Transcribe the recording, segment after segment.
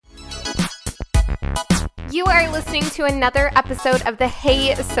You are listening to another episode of the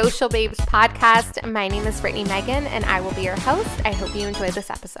Hey Social Babes podcast. My name is Brittany Megan, and I will be your host. I hope you enjoy this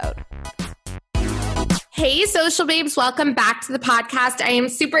episode. Hey, Social Babes, welcome back to the podcast. I am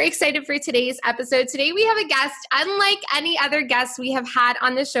super excited for today's episode. Today we have a guest, unlike any other guest we have had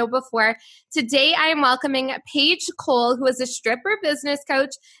on the show before. Today I am welcoming Paige Cole, who is a stripper business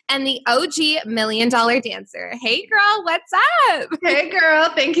coach and the OG $1 Million Dancer. Hey, girl, what's up? Hey, girl.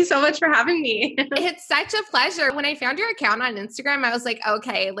 Thank you so much for having me. It's such a pleasure. When I found your account on Instagram, I was like,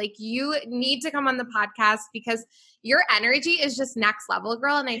 okay, like you need to come on the podcast because your energy is just next level,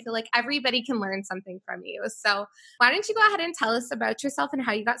 girl. And I feel like everybody can learn something from you. So why don't you go ahead and tell us about yourself and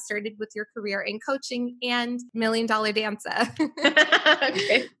how you got started with your career in coaching and $1 Million Dancer.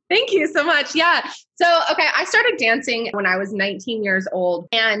 Okay. Thank you so much. Yeah. So, I started dancing when I was 19 years old,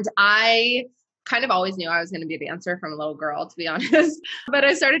 and I kind of always knew I was going to be a dancer from a little girl, to be honest. But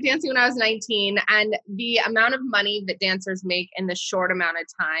I started dancing when I was 19, and the amount of money that dancers make in the short amount of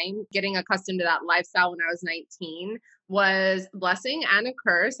time, getting accustomed to that lifestyle when I was 19 was a blessing and a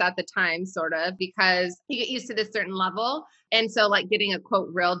curse at the time, sort of, because you get used to this certain level. And so like getting a quote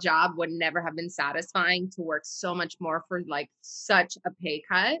real job would never have been satisfying to work so much more for like such a pay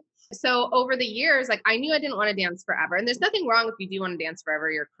cut. So over the years, like I knew I didn't want to dance forever. And there's nothing wrong if you do want to dance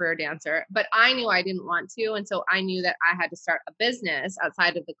forever, you're a career dancer, but I knew I didn't want to. And so I knew that I had to start a business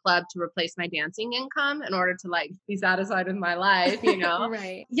outside of the club to replace my dancing income in order to like be satisfied with my life, you know?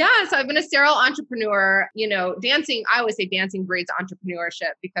 Right. Yeah. So I've been a serial entrepreneur, dancing. I always say dancing breeds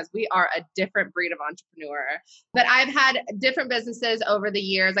entrepreneurship because we are a different breed of entrepreneur. But I've had different businesses over the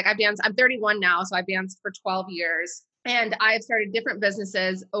years. Like I'm 31 now. So I've danced for 12 years. And I've started different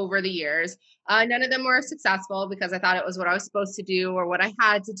businesses over the years. None of them were successful because I thought it was what I was supposed to do or what I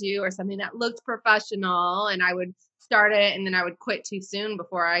had to do or something that looked professional. And I would start it and then I would quit too soon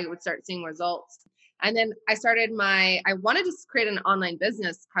before I would start seeing results. And then I wanted to create an online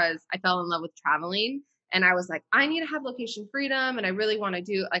business because I fell in love with traveling. And I was like, I need to have location freedom. And I really want to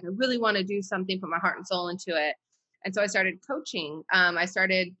do something, put my heart and soul into it. And so I started coaching. I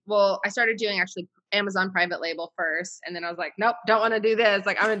started doing actually Amazon private label first. And then I was like, nope, don't want to do this.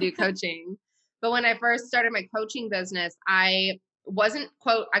 Like I'm going to do coaching. But when I first started my coaching business, I wasn't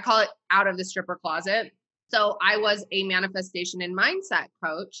I call it out of the stripper closet. So I was a manifestation and mindset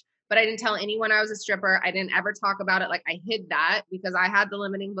coach, but I didn't tell anyone I was a stripper. I didn't ever talk about it. Like I hid that because I had the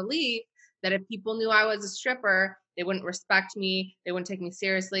limiting belief that if people knew I was a stripper, they wouldn't respect me. They wouldn't take me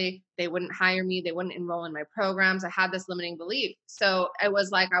seriously. They wouldn't hire me. They wouldn't enroll in my programs. I had this limiting belief. So it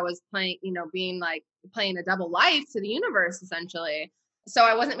was like I was playing a double life to the universe, essentially. So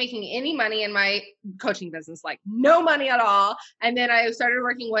I wasn't making any money in my coaching business, like no money at all. And then I started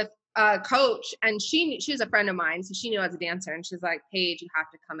working with a coach, and she was a friend of mine. So she knew I was a dancer, and she's like, Paige, you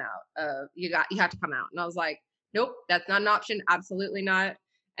have to come out. You have to come out. And I was like, nope, that's not an option. Absolutely not.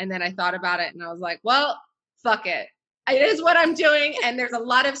 And then I thought about it and I was like, well, fuck it. It is what I'm doing. And there's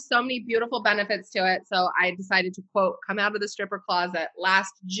so many beautiful benefits to it. So I decided to quote, come out of the stripper closet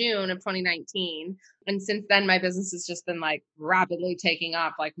last June of 2019. And since then, my business has just been like rapidly taking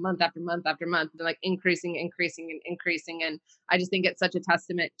off, like month after month after month, like increasing. And I just think it's such a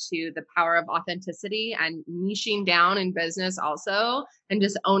testament to the power of authenticity and niching down in business also, and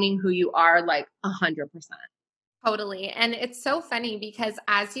just owning who you are like 100%. Totally. And it's so funny because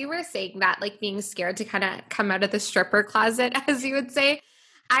as you were saying that, like being scared to kind of come out of the stripper closet, as you would say,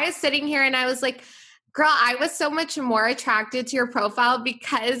 I was sitting here and I was like, girl, I was so much more attracted to your profile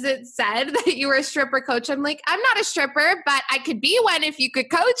because it said that you were a stripper coach. I'm like, I'm not a stripper, but I could be one if you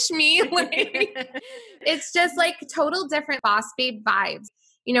could coach me. Like, it's just like total different boss babe vibes.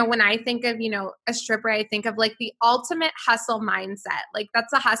 When I think of, a stripper, I think of like the ultimate hustle mindset. Like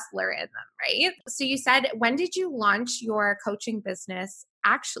that's a hustler in them, right? So you said, when did you launch your coaching business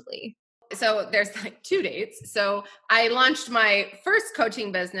actually? So there's like 2 dates. So I launched my first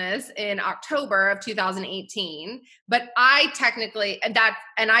coaching business in October of 2018, but I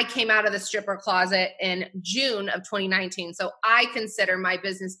came out of the stripper closet in June of 2019. So I consider my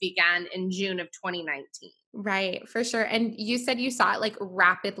business began in June of 2019. Right, for sure. And you said you saw it like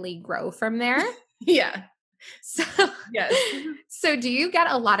rapidly grow from there. Yeah. So, yes. So do you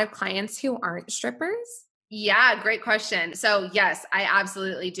get a lot of clients who aren't strippers? Yeah, great question. So yes, I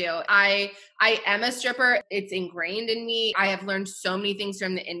absolutely do. I am a stripper. It's ingrained in me. I have learned so many things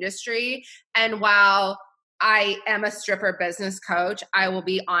from the industry. And while I am a stripper business coach. I will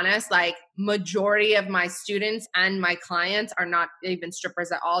be honest, like majority of my students and my clients are not even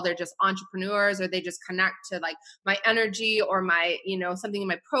strippers at all. They're just entrepreneurs, or they just connect to like my energy or my, something in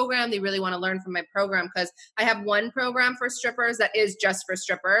my program. They really want to learn from my program, because I have one program for strippers that is just for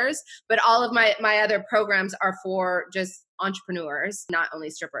strippers, but all of my other programs are for just entrepreneurs, not only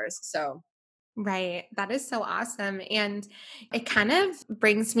strippers. So Right. That is so awesome. And it kind of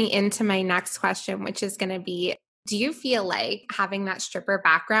brings me into my next question, which is going to be, do you feel like having that stripper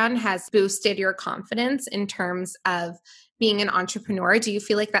background has boosted your confidence in terms of being an entrepreneur? Do you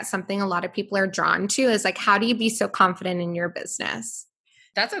feel like that's something a lot of people are drawn to, is like, how do you be so confident in your business?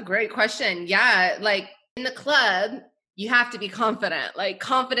 that's a great question. Yeah. Like in the club, you have to be confident. Like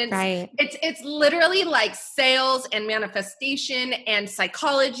confidence, Right. it's literally like sales and manifestation and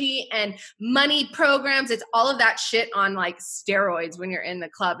psychology and money programs. It's all of that shit on like steroids when you're in the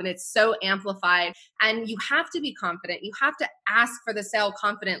club, and it's so amplified. And you have to be confident. You have to ask for the sale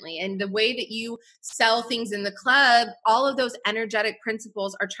confidently. And the way that you sell things in the club, all of those energetic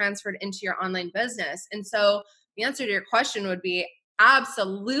principles are transferred into your online business. And so the answer to your question would be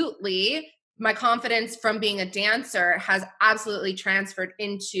absolutely. My confidence from being a dancer has absolutely transferred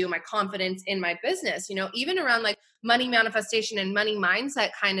into my confidence in my business, even around like money manifestation and money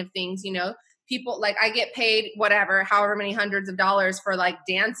mindset kind of things, people like I get paid whatever, however many hundreds of dollars for like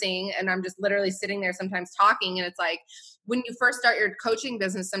dancing. And I'm just literally sitting there sometimes talking. And it's like, when you first start your coaching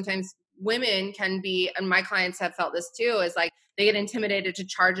business, sometimes women can be, and my clients have felt this too, is like they get intimidated to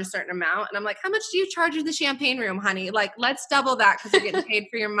charge a certain amount. And I'm like, how much do you charge in the champagne room, honey? Like, let's double that, because you're getting paid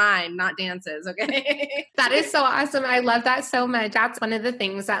for your mind, not dances. Okay. That is so awesome. I love that so much. That's one of the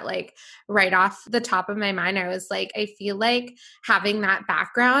things that, like, right off the top of my mind, I was like, I feel like having that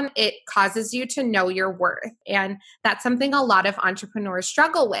background, it causes you to know your worth. And that's something a lot of entrepreneurs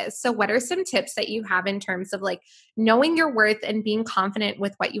struggle with. So what are some tips that you have in terms of like knowing your worth and being confident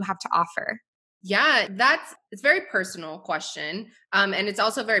with what you have to offer? Yeah, it's a very personal question. And it's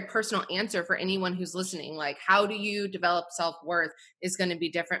also a very personal answer for anyone who's listening. Like, how do you develop self-worth is going to be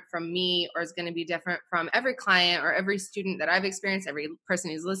different from me, or is going to be different from every client or every student that I've experienced, every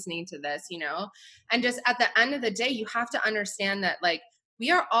person who's listening to this, And just at the end of the day, you have to understand that like we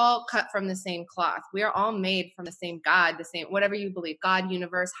are all cut from the same cloth. We are all made from the same God, the same, whatever you believe, God,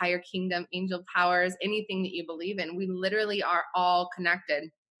 universe, higher kingdom, angel powers, anything that you believe in. We literally are all connected.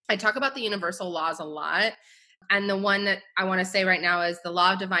 I talk about the universal laws a lot. And the one that I want to say right now is the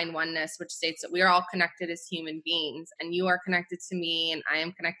law of divine oneness, which states that we are all connected as human beings, and you are connected to me and I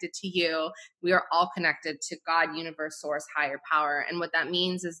am connected to you. We are all connected to God, universe, source, higher power. And what that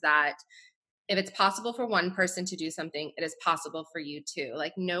means is that if it's possible for one person to do something, it is possible for you too.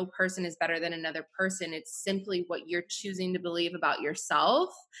 Like no person is better than another person. It's simply what you're choosing to believe about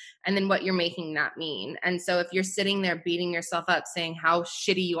yourself and then what you're making that mean. And so if you're sitting there beating yourself up saying how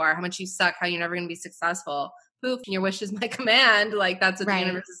shitty you are, how much you suck, how you're never going to be successful, poof, your wish is my command. Like that's what the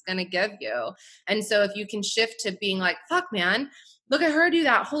universe is going to give you. And so if you can shift to being like, fuck man, look at her do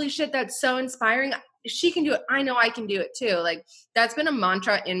that. Holy shit, that's so inspiring. She can do it. I know I can do it too. Like that's been a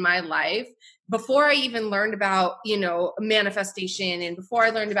mantra in my life before I even learned about, manifestation, and before I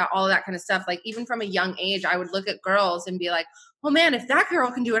learned about all of that kind of stuff. Like even from a young age, I would look at girls and be like, oh man, if that girl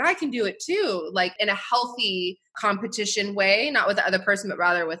can do it, I can do it too. Like in a healthy competition way, not with the other person, but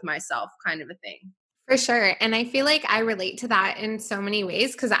rather with myself kind of a thing. For sure. And I feel like I relate to that in so many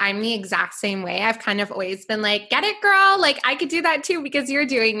ways because I'm the exact same way. I've kind of always been like, get it, girl. Like, I could do that too because you're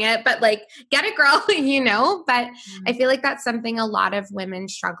doing it, but like, get it, girl, But I feel like that's something a lot of women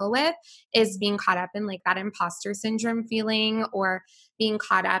struggle with is being caught up in like that imposter syndrome feeling or being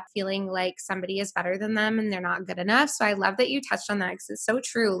caught up feeling like somebody is better than them and they're not good enough. So I love that you touched on that because it's so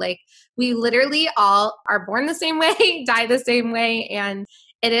true. Like, we literally all are born the same way, die the same way. And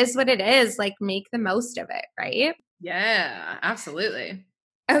it is what it is. Like, make the most of it, right? Yeah, absolutely.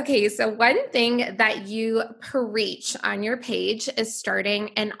 Okay, so one thing that you preach on your page is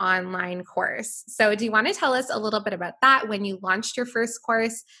starting an online course. So, do you want to tell us a little bit about that? When you launched your first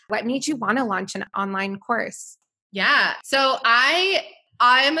course, what made you want to launch an online course? Yeah. So I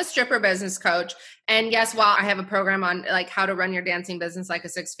am a stripper business coach. And yes, while I have a program on like how to run your dancing business like a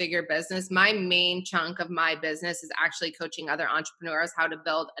 6-figure business, my main chunk of my business is actually coaching other entrepreneurs how to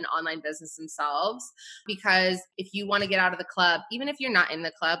build an online business themselves. Because if you want to get out of the club, even if you're not in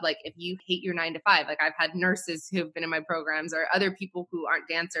the club, like if you hate your 9 to 5, like I've had nurses who've been in my programs or other people who aren't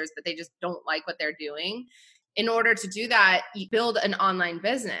dancers, but they just don't like what they're doing. In order to do that, you build an online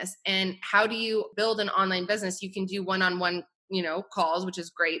business. And how do you build an online business? You can do one-on-one calls, which is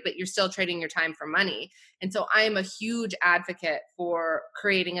great, but you're still trading your time for money. And so I am a huge advocate for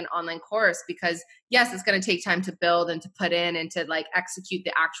creating an online course because yes, it's going to take time to build and to put in and to like execute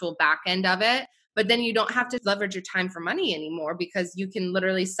the actual back end of it. But then you don't have to leverage your time for money anymore because you can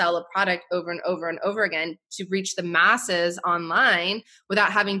literally sell a product over and over and over again to reach the masses online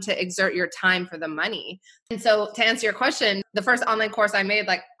without having to exert your time for the money. And so to answer your question, the first online course I've made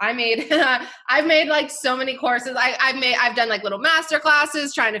like so many courses. I've done like little master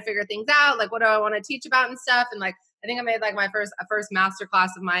classes trying to figure things out. Like, what do I want to teach about and stuff. And like, I think I made like my first master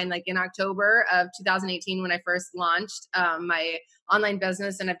class of mine, like in October of 2018, when I first launched my online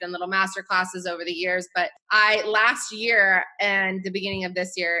business. And I've done little master classes over the years, but last year and the beginning of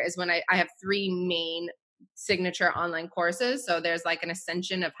this year is when I have 3 main signature online courses. So there's like an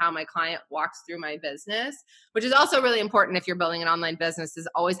ascension of how my client walks through my business, which is also really important if you're building an online business, is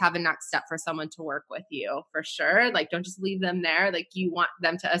always have a next step for someone to work with you for sure. Like, don't just leave them there. Like, you want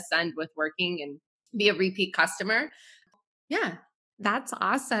them to ascend with working and be a repeat customer. Yeah. That's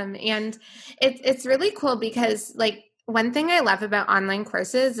awesome. And it's really cool because like one thing I love about online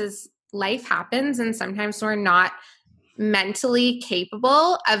courses is life happens and sometimes we're not mentally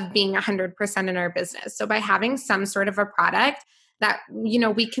capable of being 100% in our business. So by having some sort of a product that,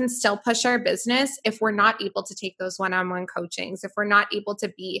 we can still push our business if we're not able to take those one-on-one coachings, if we're not able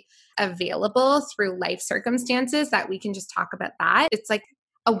to be available through life circumstances, that we can just talk about that. It's like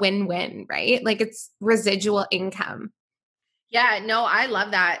a win-win, right? Like it's residual income. Yeah, no, I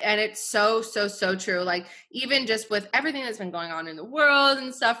love that. And it's so, so, so true. Like, even just with everything that's been going on in the world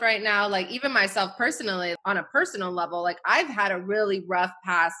and stuff right now, like even myself personally, on a personal level, like I've had a really rough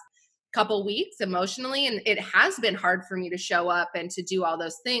past couple weeks emotionally, and it has been hard for me to show up and to do all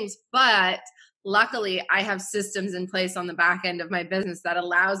those things. But luckily, I have systems in place on the back end of my business that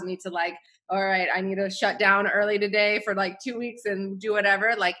allows me to like, all right, I need to shut down early today for like 2 weeks and do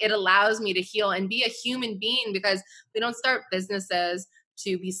whatever. Like, it allows me to heal and be a human being, because we don't start businesses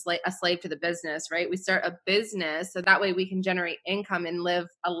to be a slave to the business, right? We start a business so that way we can generate income and live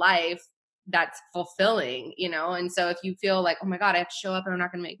a life that's fulfilling, And so if you feel like, oh my God, I have to show up and I'm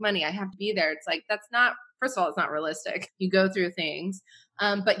not going to make money, I have to be there. It's like, that's not, first of all, it's not realistic. You go through things.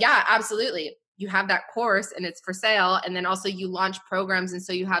 But yeah, absolutely. You have that course and it's for sale. And then also you launch programs. And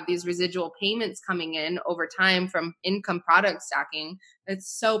so you have these residual payments coming in over time from income product stacking. It's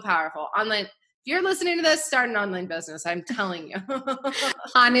so powerful. Online. If you're listening to this, start an online business. I'm telling you.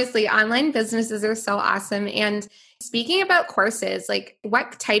 Honestly, online businesses are so awesome. And speaking about courses, like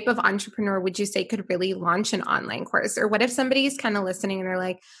what type of entrepreneur would you say could really launch an online course? Or what if somebody's kind of listening and they're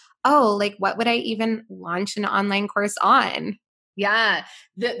like, oh, like what would I even launch an online course on? Yeah,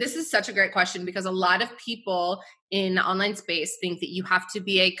 this is such a great question, because a lot of people in the online space think that you have to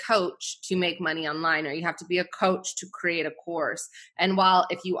be a coach to make money online, or you have to be a coach to create a course. And while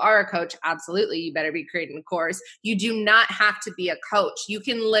if you are a coach, absolutely, you better be creating a course. You do not have to be a coach. You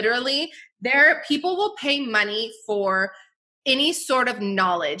can literally, people will pay money for any sort of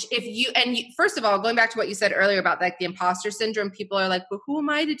knowledge. First of all, going back to what you said earlier about like the imposter syndrome, people are like, well, who am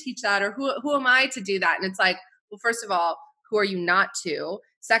I to teach that? Or who am I to do that? And it's like, well, first of all, who are you not to?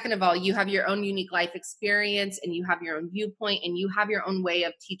 Second of all, you have your own unique life experience and you have your own viewpoint and you have your own way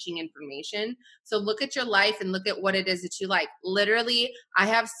of teaching information. So look at your life and look at what it is that you like. Literally, I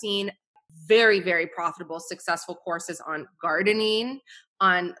have seen very, very profitable, successful courses on gardening,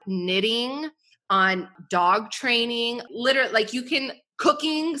 on knitting, on dog training, literally, like you can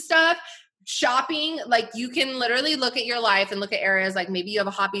cooking stuff, shopping. Like you can literally look at your life and look at areas like maybe you have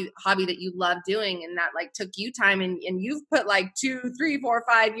a hobby that you love doing and that like took you time and you've put like 2, 3, 4,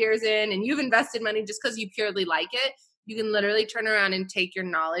 5 years in and you've invested money just because you purely like it. You can literally turn around and take your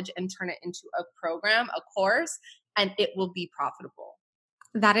knowledge and turn it into a program, a course, and it will be profitable.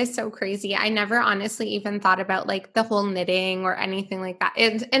 That is so crazy. I never honestly even thought about like the whole knitting or anything like that.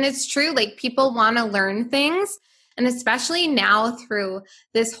 And it's true, like people want to learn things. And especially now through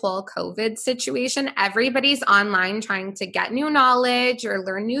this whole COVID situation, everybody's online trying to get new knowledge or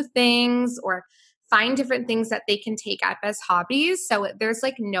learn new things or find different things that they can take up as hobbies. So there's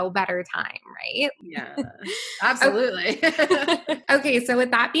like no better time, right? Yeah, absolutely. Okay. So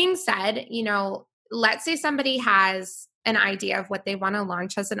with that being said, let's say somebody has an idea of what they want to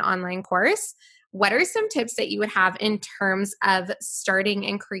launch as an online course. What are some tips that you would have in terms of starting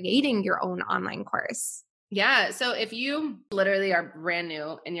and creating your own online course? Yeah. So if you literally are brand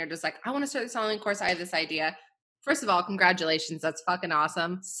new and you're just like, I want to start this online course, I have this idea. First of all, congratulations. That's fucking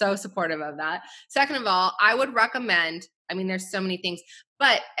awesome. So supportive of that. Second of all, I would recommend I mean, there's so many things.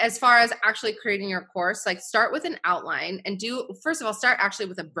 But as far as actually creating your course, like start with an outline and first of all, start actually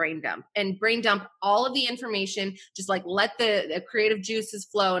with a brain dump and brain dump all of the information. Just like let the creative juices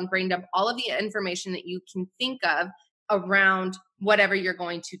flow and brain dump all of the information that you can think of around whatever you're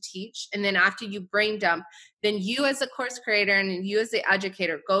going to teach. And then after you brain dump, then you as a course creator and you as the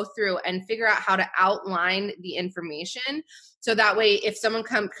educator go through and figure out how to outline the information. So that way, if someone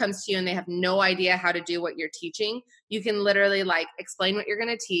comes to you and they have no idea how to do what you're teaching, you can literally like explain what you're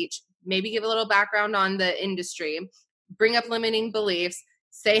going to teach, maybe give a little background on the industry, bring up limiting beliefs,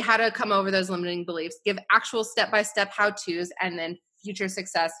 say how to come over those limiting beliefs, give actual step-by-step how-tos, and then future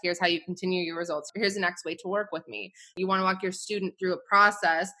success. Here's how you continue your results. Here's the next way to work with me. You want to walk your student through a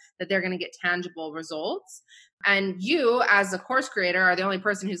process that they're going to get tangible results. And you, as a course creator, are the only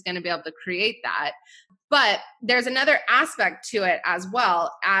person who's going to be able to create that. But there's another aspect to it as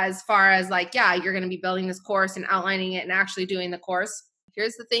well, as far as like, yeah, you're going to be building this course and outlining it and actually doing the course.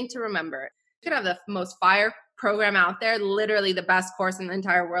 Here's the thing to remember. You could have the most fire program out there, literally the best course in the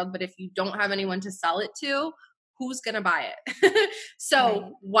entire world. But if you don't have anyone to sell it to, who's going to buy it?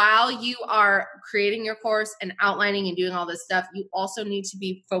 So while you are creating your course and outlining and doing all this stuff, you also need to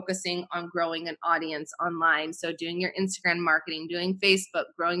be focusing on growing an audience online. So doing your Instagram marketing, doing Facebook,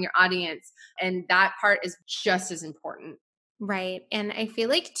 growing your audience. And that part is just as important. Right. And I feel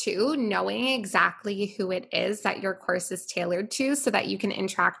like too, knowing exactly who it is that your course is tailored to so that you can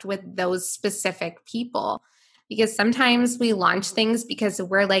interact with those specific people. Because sometimes we launch things because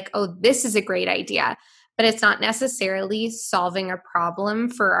we're like, oh, this is a great idea, but it's not necessarily solving a problem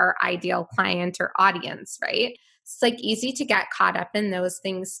for our ideal client or audience, right? It's like easy to get caught up in those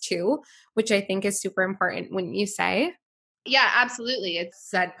things too, which I think is super important, wouldn't you say? Yeah, absolutely. It's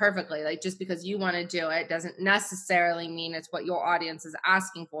said perfectly. Like just because you want to do it doesn't necessarily mean it's what your audience is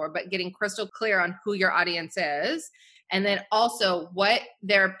asking for, but getting crystal clear on who your audience is. And then also what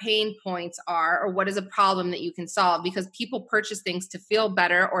their pain points are, or what is a problem that you can solve, because people purchase things to feel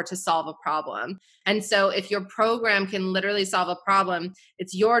better or to solve a problem. And so if your program can literally solve a problem,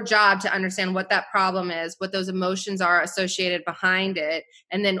 it's your job to understand what that problem is, what those emotions are associated behind it,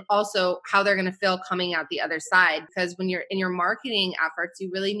 and then also how they're going to feel coming out the other side. Because when you're in your marketing efforts, you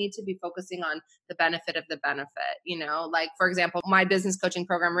really need to be focusing on the benefit of the benefit. You know, like for example, my business coaching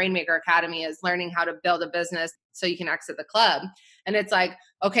program, Rainmaker Academy, is learning how to build a business so you can exit the club. And it's like,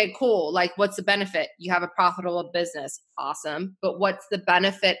 okay, cool. Like, what's the benefit? You have a profitable business. Awesome. But what's the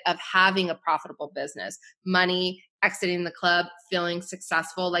benefit of having a profitable business? Money, exiting the club, feeling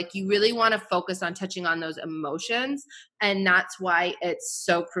successful. Like you really want to focus on touching on those emotions. And that's why it's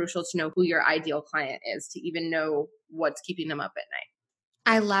so crucial to know who your ideal client is, to even know what's keeping them up at night.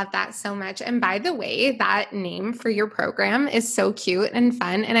 I love that so much. And by the way, that name for your program is so cute and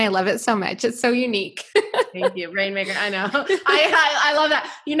fun. And I love it so much. It's so unique. Thank you. Rainmaker. I know. I love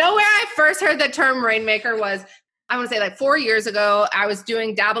that. You know where I first heard the term Rainmaker was, I want to say like 4 years ago. I was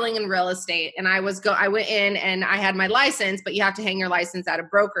dabbling in real estate, and I went in and I had my license, but you have to hang your license at a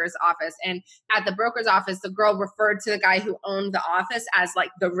broker's office. And at the broker's office, the girl referred to the guy who owned the office as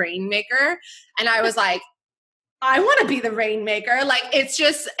like the Rainmaker. And I was like, I want to be the Rainmaker. Like, it's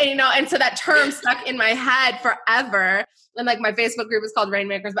just, and so that term stuck in my head forever. And like my Facebook group is called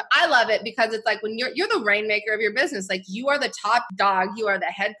Rainmakers, but I love it because it's like when you're the rainmaker of your business, like you are the top dog, you are the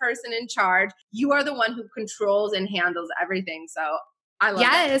head person in charge. You are the one who controls and handles everything. So I love it.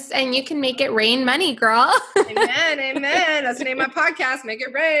 Yes. And you can make it rain money, girl. Amen. Amen. That's the name of my podcast. Make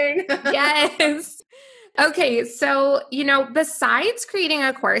it rain. Yes. Okay. So, besides creating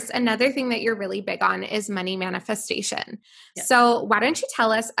a course, another thing that you're really big on is money manifestation. Yes. So why don't you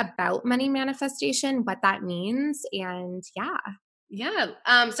tell us about money manifestation, what that means? And yeah.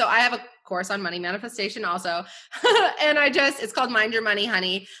 So I have a course on money manifestation also. And it's called Mind Your Money,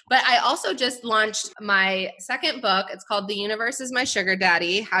 Honey. But I also just launched my second book. It's called The Universe is My Sugar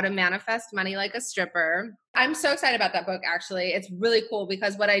Daddy, How to Manifest Money Like a Stripper. I'm so excited about that book, actually. It's really cool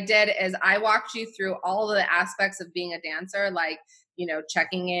because what I did is I walked you through all the aspects of being a dancer, like,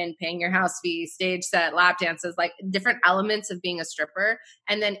 checking in, paying your house fee, stage set, lap dances, like different elements of being a stripper.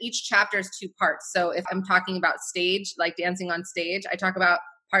 And then each chapter is 2 parts. So if I'm talking about stage, like dancing on stage, I talk about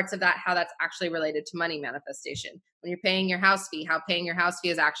parts of that, how that's actually related to money manifestation. When you're paying your house fee, how paying your house fee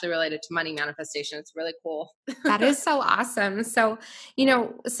is actually related to money manifestation. It's really cool. That is so awesome. So,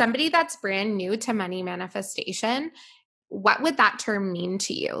 somebody that's brand new to money manifestation, what would that term mean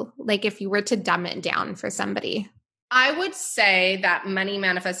to you? Like if you were to dumb it down for somebody? I would say that money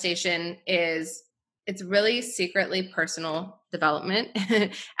manifestation it's really secretly personal development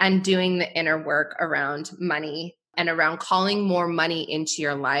and doing the inner work around money and around calling more money into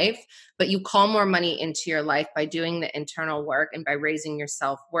your life. But you call more money into your life by doing the internal work and by raising your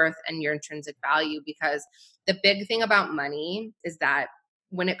self-worth and your intrinsic value. Because the big thing about money is that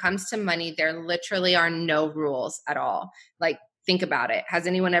when it comes to money, there literally are no rules at all. Like, think about it. Has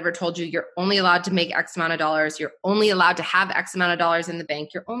anyone ever told you you're only allowed to make X amount of dollars? You're only allowed to have X amount of dollars in the bank.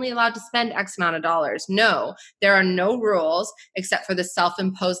 You're only allowed to spend X amount of dollars. No, there are no rules except for the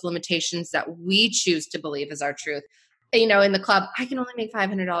self-imposed limitations that we choose to believe is our truth. You know, in the club, I can only make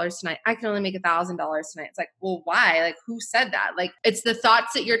 $500 tonight. I can only make $1,000 tonight. It's like, well, why? Like, who said that? Like, it's the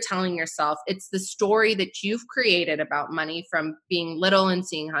thoughts that you're telling yourself. It's the story that you've created about money from being little and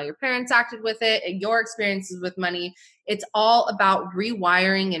seeing how your parents acted with it and your experiences with money. It's all about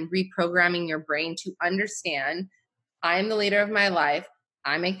rewiring and reprogramming your brain to understand I am the leader of my life.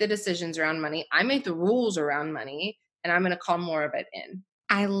 I make the decisions around money. I make the rules around money, and I'm going to call more of it in.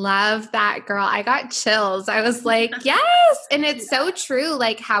 I love that, girl. I got chills. I was like, yes. And it's so true,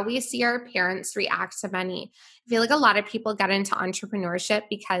 like how we see our parents react to money. I feel like a lot of people get into entrepreneurship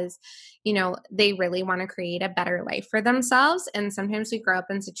because, you know, they really want to create a better life for themselves. And sometimes we grow up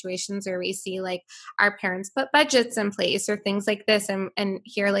in situations where we see like our parents put budgets in place or things like this and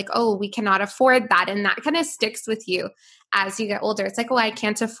hear like, oh, we cannot afford that. And that kind of sticks with you as you get older. It's like, oh, I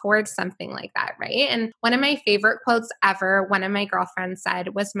can't afford something like that, right? And one of my favorite quotes ever, one of my girlfriends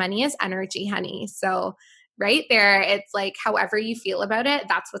said was, money is energy, honey. So right there, it's like, however you feel about it,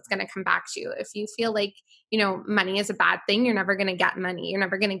 that's what's going to come back to you. If you feel like, you know, money is a bad thing, you're never going to get money. You're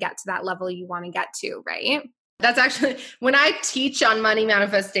never going to get to that level you want to get to, right? That's actually, when I teach on money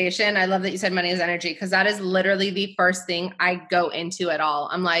manifestation, I love that you said money is energy, because that is literally the first thing I go into at all.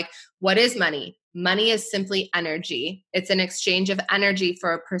 I'm like, what is money? Money is simply energy. It's an exchange of energy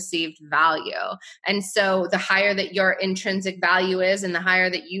for a perceived value. And so the higher that your intrinsic value is and the higher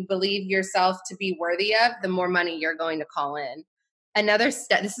that you believe yourself to be worthy of, the more money you're going to call in. Another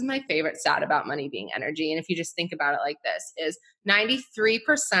stat, this is my favorite stat about money being energy. And if you just think about it like this, is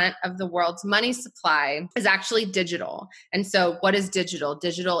 93% of the world's money supply is actually digital. And so what is digital?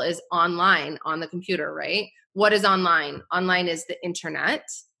 Digital is online on the computer, right? What is online? Online is the internet.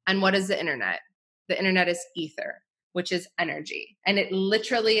 And what is the internet? The internet is ether, which is energy. And it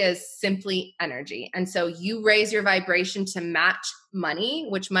literally is simply energy. And so you raise your vibration to match money,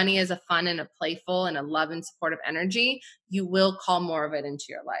 which money is a fun and a playful and a love and supportive energy. You will call more of it into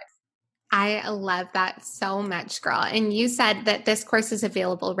your life. I love that so much, girl. And you said that this course is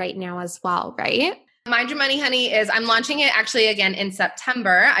available right now as well, right? Mind Your Money, Honey I'm launching it actually again in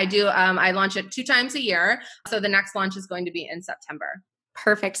September. I launch it 2 times a year. So the next launch is going to be in September.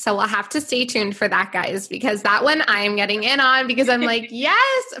 Perfect. So we'll have to stay tuned for that, guys, because that one I am getting in on because I'm like,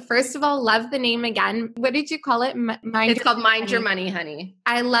 yes. First of all, love the name again. What did you call it? It's called Mind Your Money, Honey.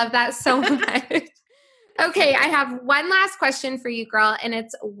 I love that so much. Okay. I have one last question for you, girl. And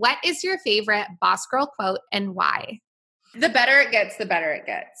it's, what is your favorite Boss Girl quote and why? The better it gets, the better it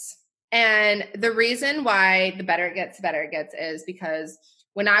gets. And the reason why the better it gets, the better it gets is because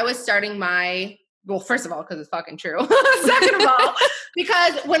when I was starting first of all, because it's fucking true. Second of all,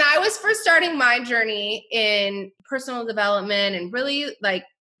 because when I was first starting my journey in personal development and really like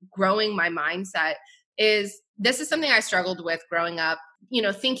growing my mindset, this is something I struggled with growing up, you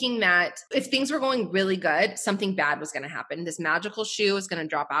know, thinking that if things were going really good, something bad was going to happen. This magical shoe is going to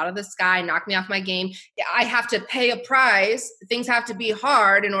drop out of the sky, knock me off my game. I have to pay a price. Things have to be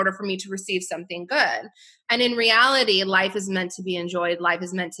hard in order for me to receive something good. And in reality, life is meant to be enjoyed. Life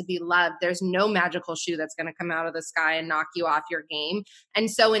is meant to be loved. There's no magical shoe that's going to come out of the sky and knock you off your game.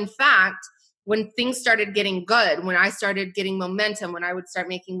 And so in fact, when things started getting good, when I started getting momentum, when I would start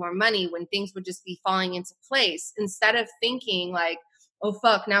making more money, when things would just be falling into place, instead of thinking like, oh,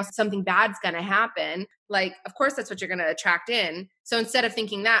 fuck, now something bad's going to happen. Like, of course, that's what you're going to attract in. So instead of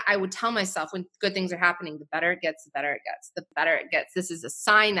thinking that, I would tell myself when good things are happening, the better it gets, the better it gets, the better it gets. This is a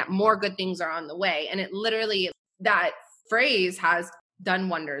sign that more good things are on the way. And it literally, that phrase has done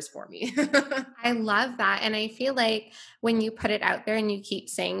wonders for me. I love that. And I feel like when you put it out there and you keep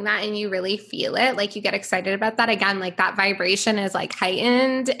saying that and you really feel it, like you get excited about that again, like that vibration is like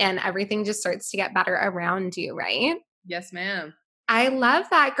heightened and everything just starts to get better around you, right? Yes, ma'am. I love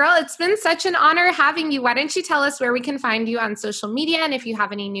that, girl. It's been such an honor having you. Why don't you tell us where we can find you on social media and if you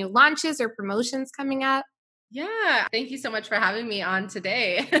have any new launches or promotions coming up? Yeah. Thank you so much for having me on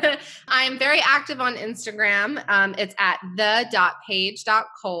today. I am very active on Instagram. It's at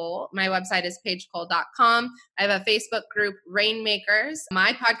the.page.cole. My website is pagecole.com. I have a Facebook group, Rainmakers.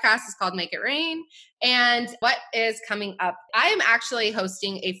 My podcast is called Make It Rain. And what is coming up? I am actually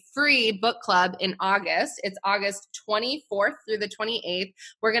hosting a free book club in August. It's August 24th through the 28th.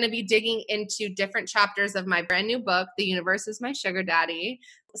 We're going to be digging into different chapters of my brand new book, The Universe is My Sugar Daddy.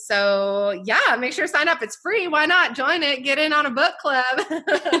 So yeah, make sure to sign up. It's free. Why not join it? Get in on a book club.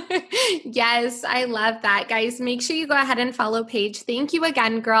 Yes, I love that. Guys, make sure you go ahead and follow Paige. Thank you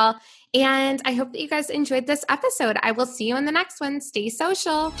again, girl. And I hope that you guys enjoyed this episode. I will see you in the next one. Stay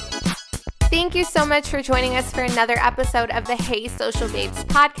social. Thank you so much for joining us for another episode of the Hey Social Babes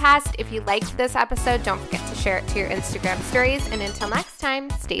podcast. If you liked this episode, don't forget to share it to your Instagram stories. And until next time,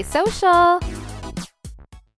 stay social.